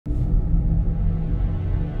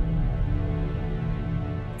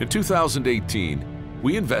In 2018,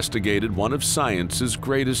 we investigated one of science's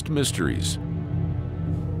greatest mysteries,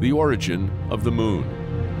 the origin of the moon.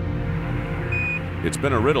 It's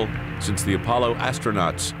been a riddle since the Apollo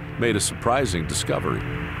astronauts made a surprising discovery.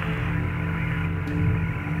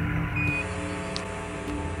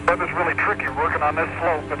 That is really tricky working on this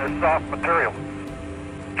slope and this soft material.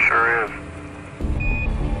 Sure is.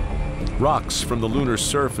 Rocks from the lunar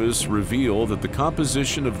surface reveal that the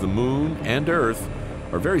composition of the moon and Earth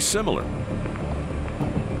are very similar.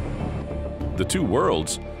 The two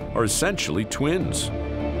worlds are essentially twins.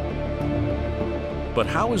 But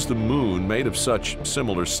how is the moon made of such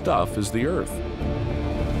similar stuff as the Earth?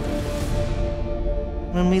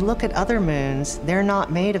 When we look at other moons, they're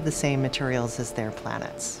not made of the same materials as their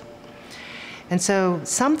planets. And so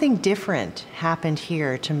something different happened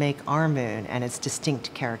here to make our moon and its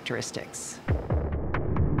distinct characteristics.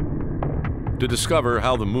 To discover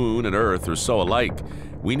how the moon and Earth are so alike,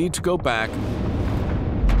 we need to go back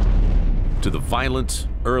to the violent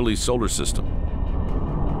early solar system.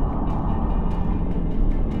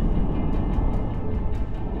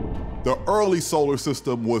 The early solar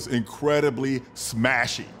system was incredibly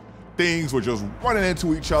smashy. Things were just running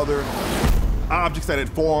into each other. Objects that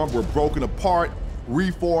had formed were broken apart,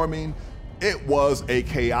 reforming. It was a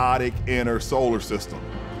chaotic inner solar system.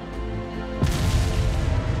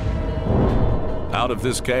 Out of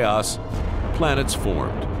this chaos, planets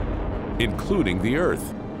formed, including the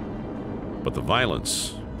Earth. But the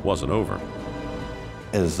violence wasn't over.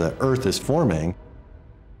 As the Earth is forming,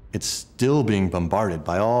 it's still being bombarded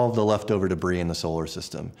by all the leftover debris in the solar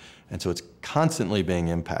system. And so it's constantly being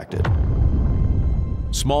impacted.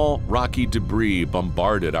 Small, rocky debris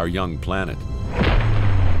bombarded our young planet.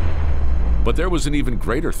 But there was an even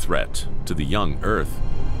greater threat to the young Earth.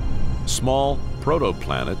 Small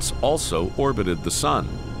protoplanets also orbited the Sun.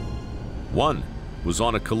 One was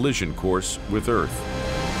on a collision course with Earth.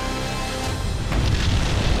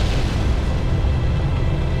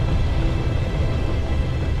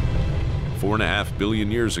 $4.5 billion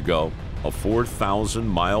years ago, a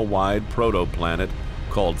 4,000-mile-wide protoplanet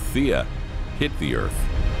called Thea hit the Earth.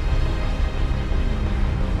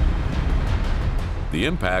 The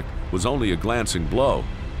impact was only a glancing blow,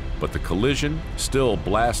 but the collision still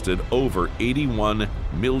blasted over 81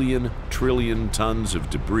 million trillion tons of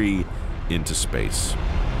debris into space.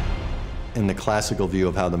 In the classical view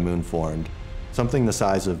of how the moon formed, something the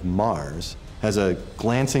size of Mars has a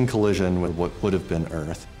glancing collision with what would have been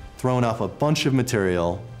Earth, thrown off a bunch of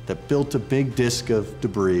material that built a big disk of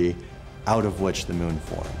debris out of which the moon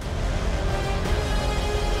formed.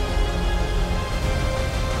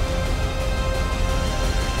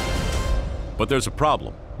 But there's a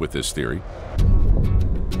problem with this theory.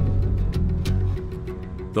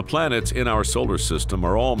 The planets in our solar system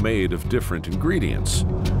are all made of different ingredients.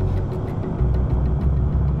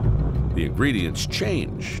 The ingredients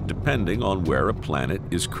change depending on where a planet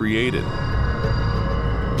is created.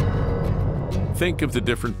 Think of the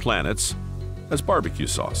different planets as barbecue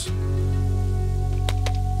sauce.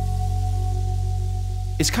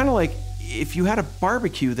 It's kind of like if you had a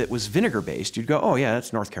barbecue that was vinegar-based, you'd go, oh yeah,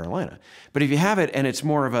 that's North Carolina. But if you have it and it's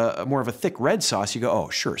more of a thick red sauce, you go, oh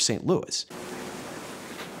sure, St. Louis.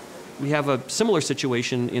 We have a similar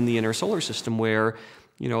situation in the inner solar system where,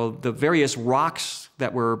 you know, the various rocks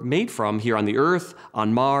that we're made from here on the Earth,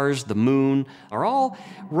 on Mars, the moon, are all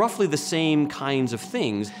roughly the same kinds of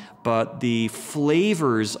things, but the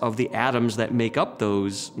flavors of the atoms that make up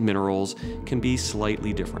those minerals can be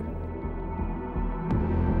slightly different.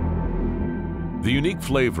 The unique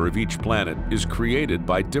flavor of each planet is created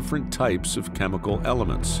by different types of chemical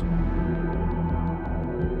elements.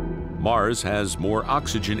 Mars has more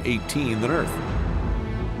oxygen-18 than Earth.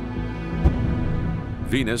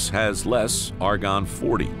 Venus has less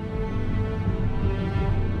argon-40.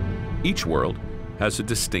 Each world has a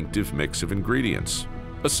distinctive mix of ingredients,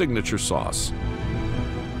 a signature sauce.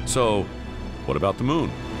 So, what about the moon?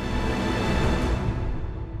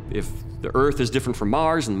 If the Earth is different from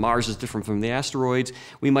Mars and Mars is different from the asteroids,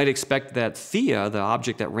 we might expect that Thea, the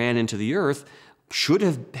object that ran into the Earth, should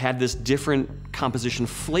have had this different composition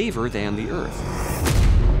flavor than the Earth.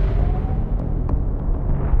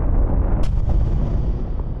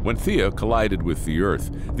 When Thea collided with the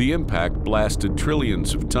Earth, the impact blasted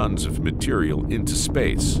trillions of tons of material into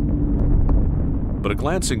space. But a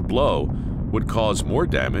glancing blow would cause more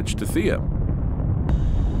damage to Thea.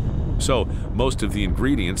 So most of the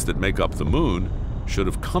ingredients that make up the moon should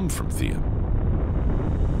have come from Thea.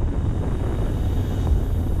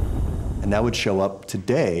 And that would show up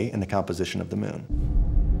today in the composition of the moon.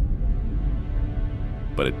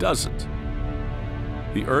 But it doesn't.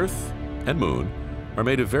 The Earth and moon are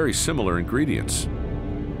made of very similar ingredients.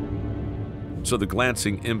 So the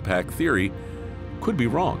glancing impact theory could be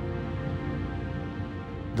wrong.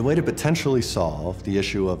 The way to potentially solve the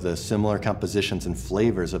issue of the similar compositions and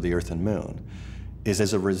flavors of the Earth and Moon is,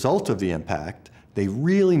 as a result of the impact, they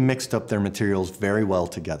really mixed up their materials very well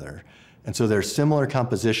together. And so they're similar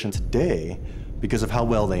composition today because of how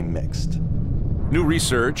well they mixed. New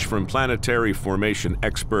research from planetary formation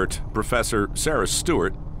expert Professor Sarah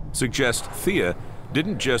Stewart suggests Thea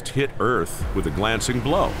didn't just hit Earth with a glancing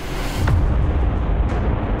blow.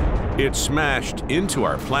 It smashed into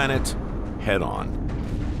our planet head-on.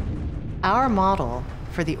 Our model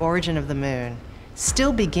for the origin of the moon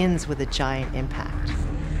still begins with a giant impact.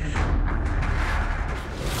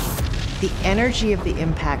 The energy of the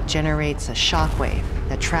impact generates a shock wave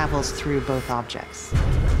that travels through both objects.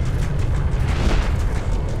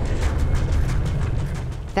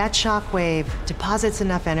 That shock wave deposits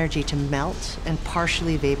enough energy to melt and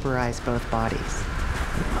partially vaporize both bodies.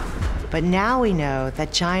 But now we know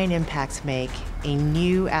that giant impacts make a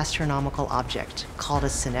new astronomical object called a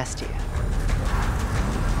Sinestia.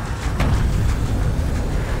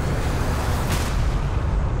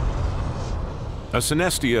 A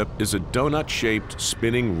Sinestia is a donut-shaped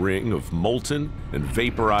spinning ring of molten and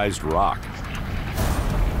vaporized rock.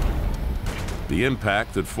 The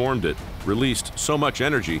impact that formed it released so much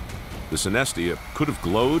energy, the Sinestia could have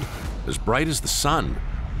glowed as bright as the sun.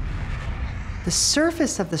 The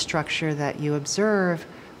surface of the structure that you observe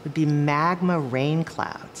would be magma rain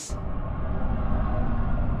clouds.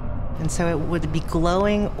 And so it would be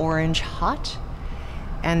glowing orange hot,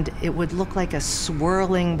 and it would look like a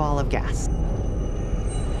swirling ball of gas.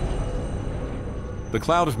 The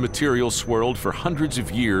cloud of material swirled for hundreds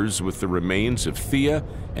of years with the remains of Thea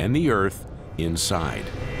and the Earth inside.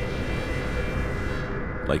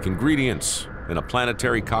 Like ingredients in a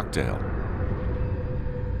planetary cocktail.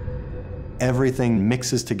 Everything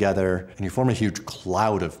mixes together and you form a huge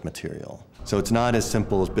cloud of material. So it's not as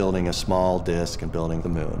simple as building a small disk and building the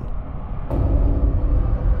moon.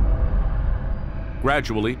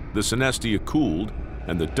 Gradually, the Sinestia cooled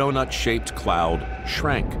and the donut-shaped cloud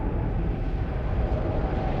shrank.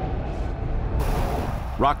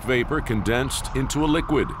 Rock vapor condensed into a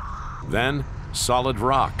liquid, then solid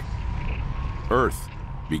rock. Earth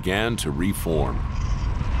began to reform.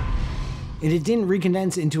 And it didn't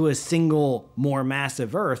recondense into a single, more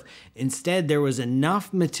massive Earth. Instead, there was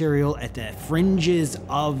enough material at the fringes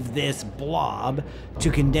of this blob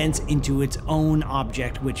to condense into its own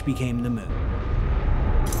object, which became the moon.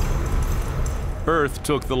 Earth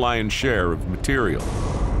took the lion's share of material.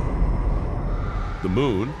 The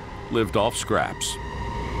moon lived off scraps.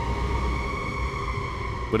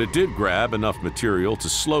 But it did grab enough material to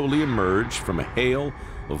slowly emerge from a hail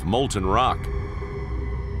of molten rock.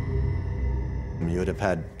 You would have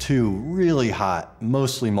had two really hot,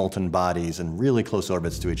 mostly molten bodies and really close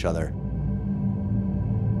orbits to each other.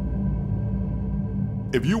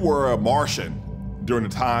 If you were a Martian during the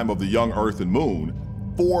time of the young Earth and Moon,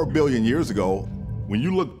 4 billion years ago, when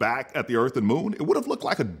you look back at the Earth and Moon, it would have looked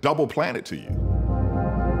like a double planet to you.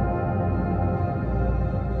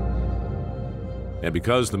 And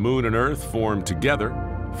because the moon and Earth formed together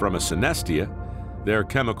from a Sinestia, their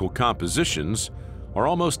chemical compositions are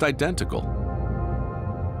almost identical.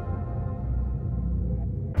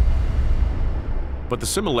 But the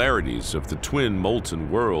similarities of the twin molten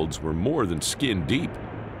worlds were more than skin deep.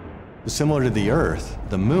 Similar to the Earth,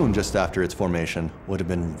 the moon, just after its formation, would have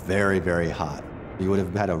been very, very hot. You would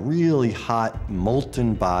have had a really hot,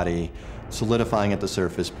 molten body solidifying at the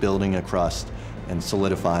surface, building a crust, and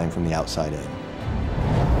solidifying from the outside in.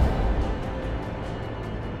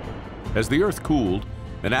 As the Earth cooled,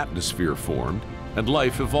 an atmosphere formed, and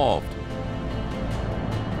life evolved.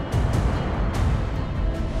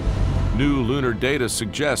 New lunar data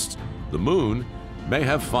suggests the moon may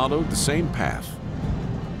have followed the same path.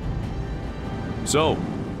 So,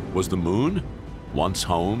 was the moon once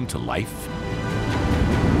home to life?